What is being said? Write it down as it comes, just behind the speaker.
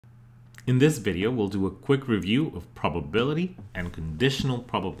In this video, we'll do a quick review of probability and conditional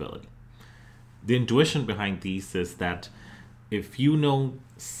probability. The intuition behind these is that if you know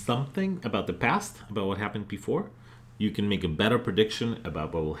something about the past, about what happened before, you can make a better prediction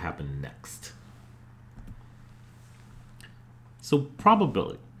about what will happen next. So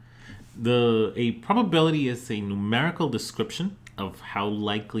probability. A probability is a numerical description of how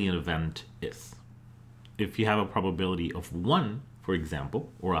likely an event is. If you have a probability of 1, for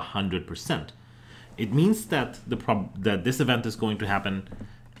example, or 100%, it means that that this event is going to happen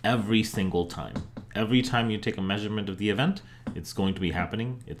every single time. Every time you take a measurement of the event, it's going to be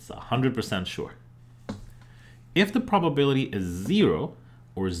happening. It's 100% sure. If the probability is 0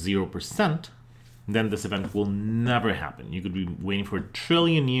 or 0%, then this event will never happen. You could be waiting for 1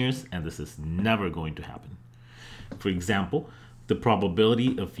 trillion years and this is never going to happen. For example, the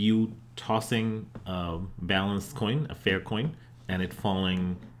probability of you tossing a balanced coin, a fair coin, and it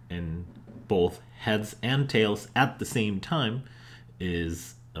falling in both heads and tails at the same time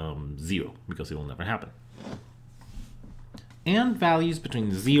is 0, because it will never happen. And values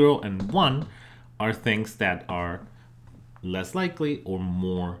between 0 and 1 are things that are less likely or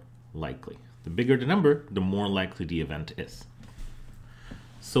more likely. The bigger the number, the more likely the event is.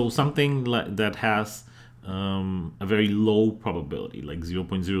 So something that has a very low probability, like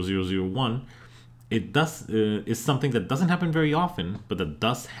 0.0001, it is something that doesn't happen very often, but that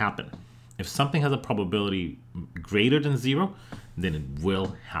does happen. If something has a probability greater than 0, then it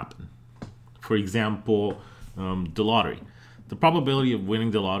will happen. For example, the lottery. The probability of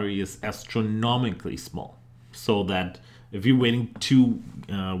winning the lottery is astronomically small, so that if you're waiting to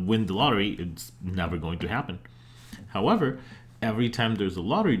win the lottery, it's never going to happen. However, every time there's a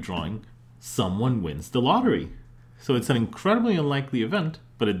lottery drawing, someone wins the lottery. So it's an incredibly unlikely event,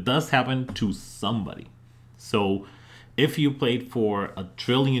 but it does happen to somebody. So if you played for 1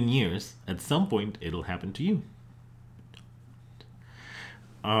 trillion years, at some point it'll happen to you.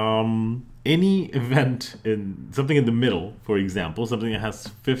 Any event in something in the middle, for example, something that has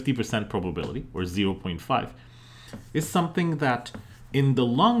 50% probability or 0.5, is something that in the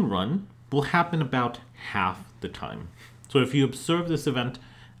long run will happen about half the time. So if you observe this event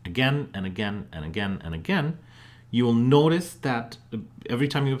again and again and again and again, you will notice that every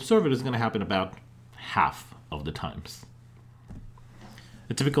time you observe it, it's going to happen about half of the times.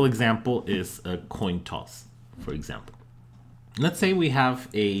 A typical example is a coin toss, for example. Let's say we have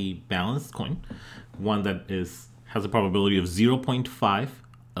a balanced coin, one that has a probability of 0.5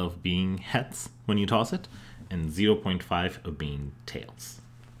 of being heads when you toss it, and 0.5 of being tails.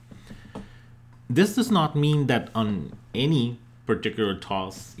 This does not mean that on any particular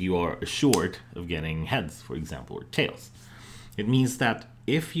toss you are assured of getting heads, for example, or tails. It means that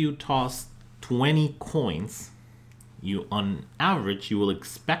if you toss 20 coins, on average you will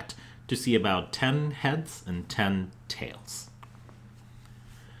expect to see about 10 heads and 10 tails.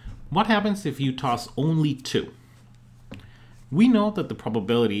 What happens if you toss only 2? We know that the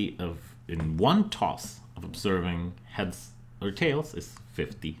probability of in one toss of observing heads or tails is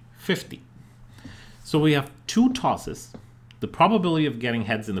 50-50. So we have 2 tosses. The probability of getting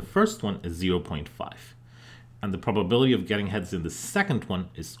heads in the first one is 0.5. And the probability of getting heads in the second one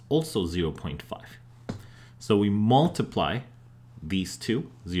is also 0.5. So we multiply these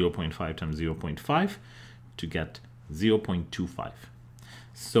two, 0.5 times 0.5, to get 0.25.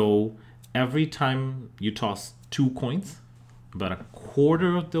 So every time you toss 2 coins, about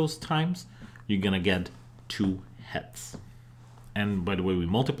 1/4 of those times, you're going to get 2 heads. And by the way, we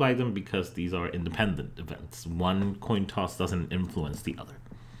multiply them because these are independent events. One coin toss doesn't influence the other.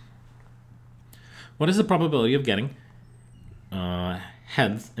 What is the probability of getting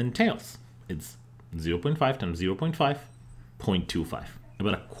heads and tails? It's 0.5 times 0.5, 0.25,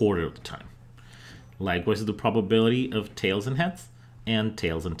 about 1/4 of the time. Likewise, is the probability of tails and heads, and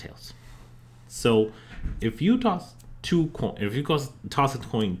tails and tails. So if you toss toss a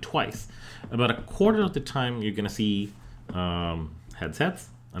coin twice, about 1/4 of the time you're going to see heads, heads,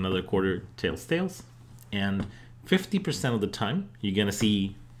 another 1/4 tails, tails, and 50% of the time you're going to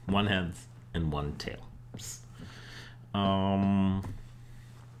see 1 heads and 1 tails.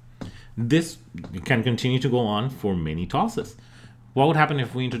 This can continue to go on for many tosses. What would happen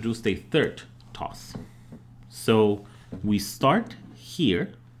if we introduced a 3rd toss? So we start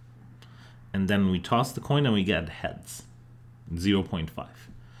here, and then we toss the coin and we get heads, 0.5.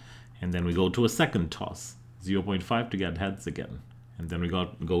 And then we go to a 2nd toss, 0.5 to get heads again. And then we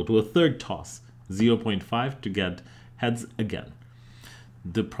go to a 3rd toss, 0.5 to get heads again.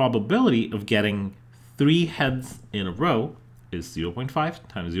 The probability of getting 3 heads in a row is 0.5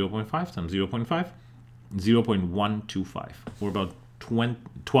 times 0.5 times 0.5, 0.125, or about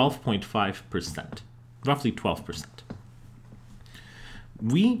 12.5%, roughly 12%.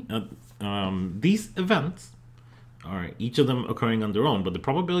 These events are each of them occurring on their own, but the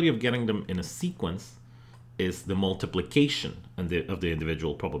probability of getting them in a sequence is the multiplication of the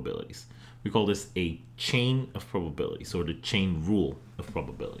individual probabilities. We call this a chain of probabilities, or the chain rule of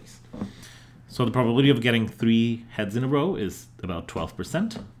probabilities. So the probability of getting 3 heads in a row is about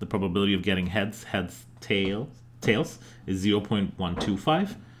 12%. The probability of getting heads, tails is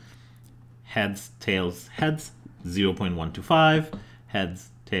 0.125. Heads, tails, heads, 0.125. Heads,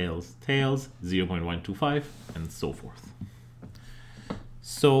 tails, 0.125, and so forth.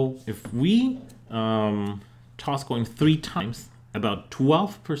 So if we toss coin 3 times, about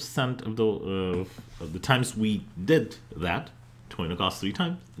 12% of the times we did that, toss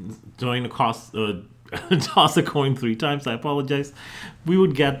a coin 3 times, I apologize, we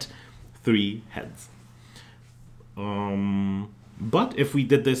would get 3 heads. But if we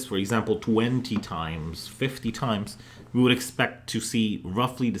did this, for example, 20 times, 50 times, we would expect to see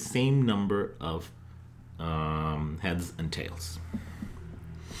roughly the same number of heads and tails.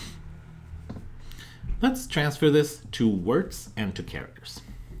 Let's transfer this to words and to characters.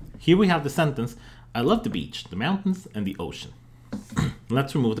 Here we have the sentence, I love the beach, the mountains, and the ocean.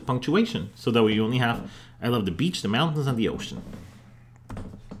 Let's remove the punctuation so that we only have, I love the beach, the mountains, and the ocean.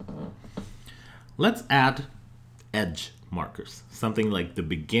 Let's add edge markers, something like the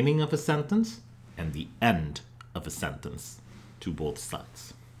beginning of a sentence and the end of a sentence to both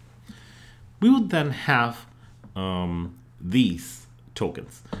sides. We would then have these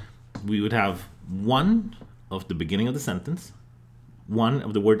tokens. We would have 1 of the beginning of the sentence, 1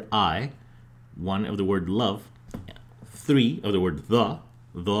 of the word I, 1 of the word love, 3 of the word the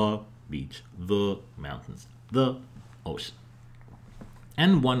beach, the mountains, the ocean,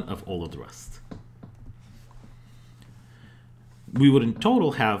 and 1 of all of the rest. We would in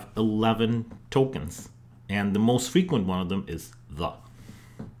total have 11 tokens, and the most frequent one of them is the.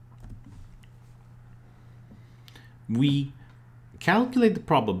 We calculate the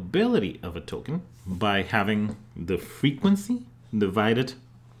probability of a token by having the frequency divided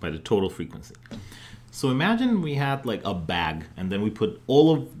by the total frequency. So imagine we had like a bag, and then we put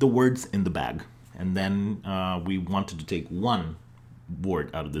all of the words in the bag, and then we wanted to take 1 word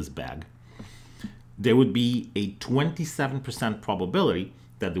out of this bag. There would be a 27% probability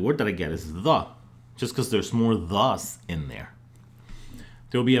that the word that I get is the, just because there's more thes in there.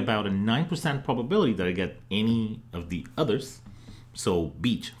 There will be about a 9% probability that I get any of the others. So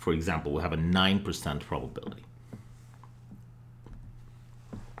beach, for example, will have a 9% probability.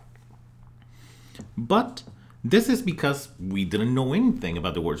 But this is because we didn't know anything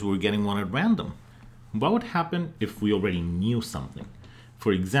about the words. We were getting 1 at random. What would happen if we already knew something?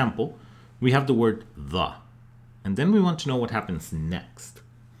 For example, we have the word the, and then we want to know what happens next.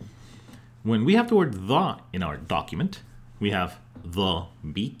 When we have the word the in our document, we have the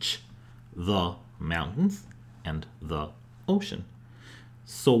beach, the mountains, and the ocean.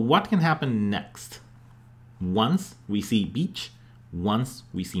 So what can happen next? Once we see beach, once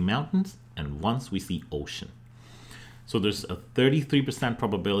we see mountains, and once we see ocean. So there's a 33%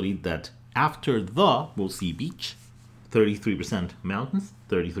 probability that after the, we'll see beach, 33% mountains,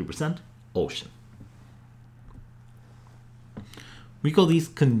 33% ocean. We call these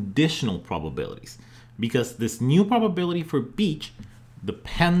conditional probabilities because this new probability for beach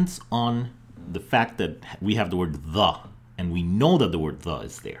depends on the fact that we have the word the, and we know that the word the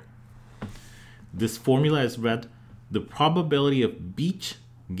is there. This formula is read, the probability of beach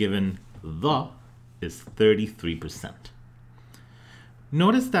given the is 33%.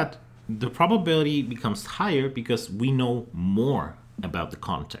 Notice that the probability becomes higher because we know more about the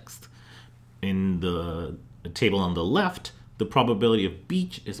context. In the table on the left, the probability of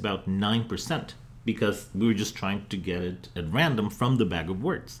beach is about 9% because we were just trying to get it at random from the bag of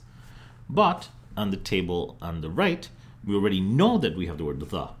words. But on the table on the right, we already know that we have the word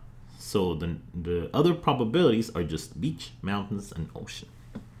the. So the other probabilities are just beach, mountains, and ocean.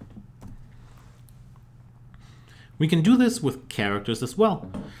 We can do this with characters as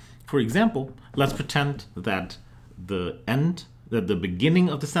well. For example, let's pretend that the beginning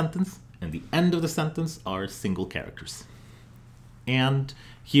of the sentence and the end of the sentence are single characters. And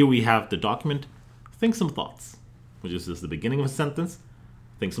here we have the document, think some thoughts, which is just the beginning of a sentence,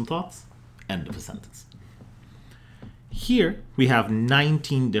 think some thoughts, end of a sentence. Here we have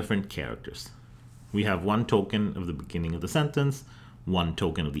 19 different characters. We have 1 token of the beginning of the sentence, 1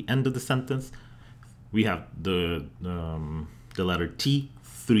 token of the end of the sentence. We have the letter T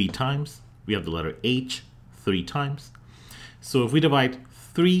 3 times. We have the letter H 3 times. So if we divide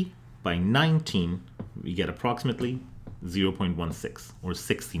 3 by 19, we get approximately 0.16 or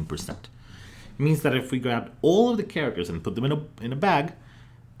 16%. It means that if we grabbed all of the characters and put them in a bag,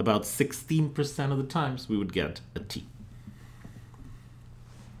 about 16% of the times we would get a T.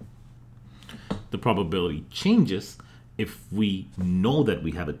 The probability changes if we know that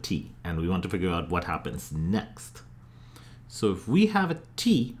we have a T and we want to figure out what happens next. So if we have a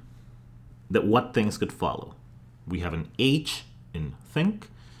T, that what things could follow? We have an H in think,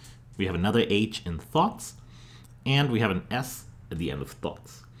 we have another H in thoughts, and we have an S at the end of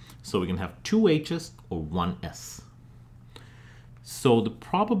thoughts. So we can have two H's or one S. So the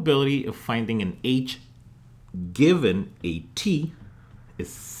probability of finding an H given a T is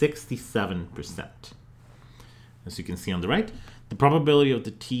 67%. As you can see on the right, the probability of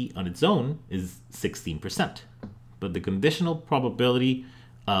the T on its own is 16%. But the conditional probability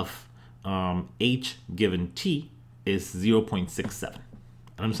of H given T is 0.67.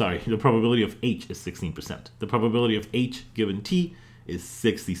 I'm sorry, the probability of H is 16%. The probability of H given T is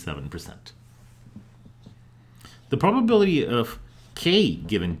 67%. The probability of K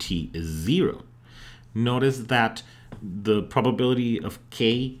given T is 0. Notice that the probability of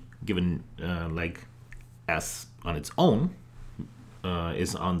K given like S on its own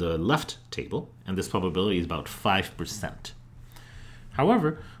is on the left table, and this probability is about 5%.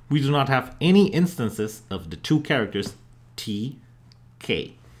 However, we do not have any instances of the two characters T,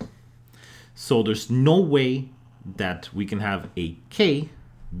 K. So there's no way that we can have a K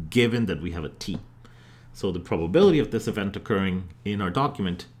given that we have a T. So the probability of this event occurring in our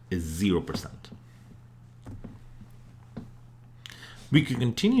document is 0%. We could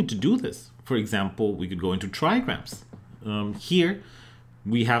continue to do this. For example, we could go into trigrams. Here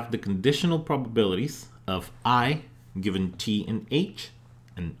we have the conditional probabilities of I given T and H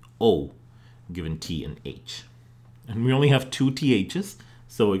and O given T and H. And we only have two THs,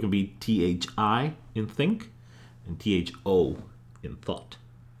 so it can be THI in think and THO in thought.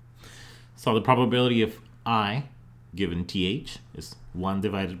 So the probability of I given TH is 1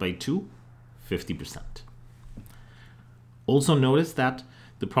 divided by 2, 50%. Also notice that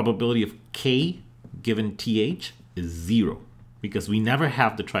the probability of K given TH is 0 because we never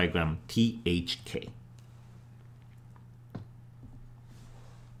have the trigram THK.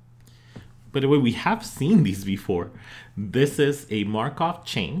 By the way, we have seen these before. This is a Markov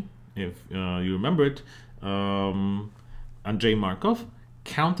chain. If you remember it, Andrei Markov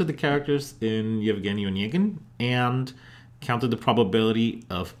counted the characters in Yevgeny Onegin and counted the probability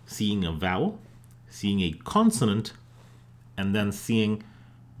of seeing a vowel, seeing a consonant, and then seeing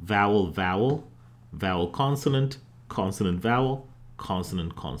vowel, vowel, vowel, consonant, consonant, vowel,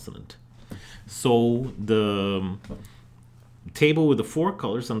 consonant, consonant. So the table with the four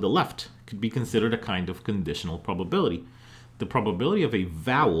colors on the left could be considered a kind of conditional probability. The probability of a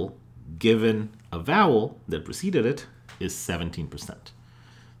vowel given a vowel that preceded it is 17%.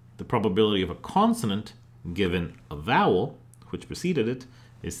 The probability of a consonant given a vowel which preceded it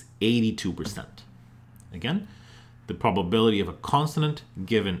is 82%. Again, the probability of a consonant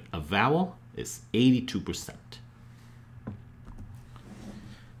given a vowel is 82%.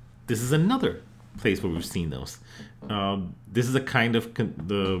 This is another place where we've seen those. This is a kind of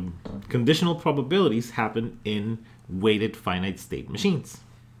the conditional probabilities happen in weighted finite state machines.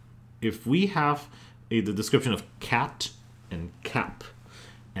 If we have the description of cat and cap,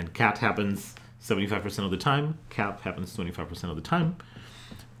 and cat happens 75% of the time, cap happens 25% of the time,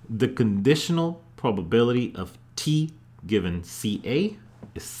 the conditional probability of T given CA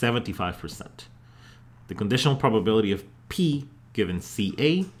is 75%. The conditional probability of P given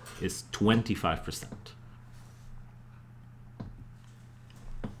CA is 25%.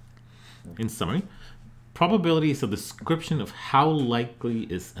 In summary, probability is a description of how likely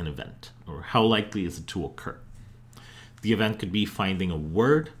is an event, or how likely is it to occur. The event could be finding a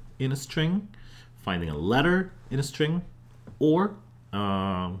word in a string, finding a letter in a string, or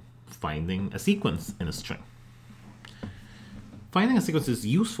finding a sequence in a string. Finding a sequence is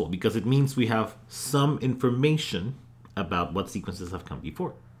useful because it means we have some information about what sequences have come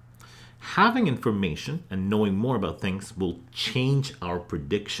before. Having information and knowing more about things will change our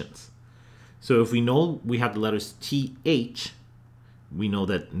predictions. So if we know we have the letters TH, we know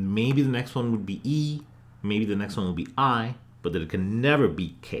that maybe the next one would be E, maybe the next one will be I, but that it can never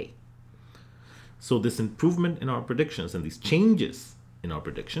be K. So this improvement in our predictions and these changes in our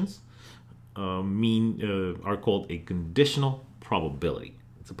predictions are called a conditional probability.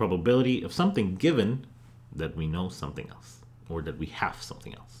 It's a probability of something given that we know something else, or that we have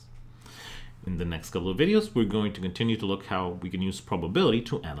something else. In the next couple of videos, we're going to continue to look how we can use probability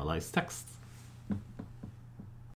to analyze texts.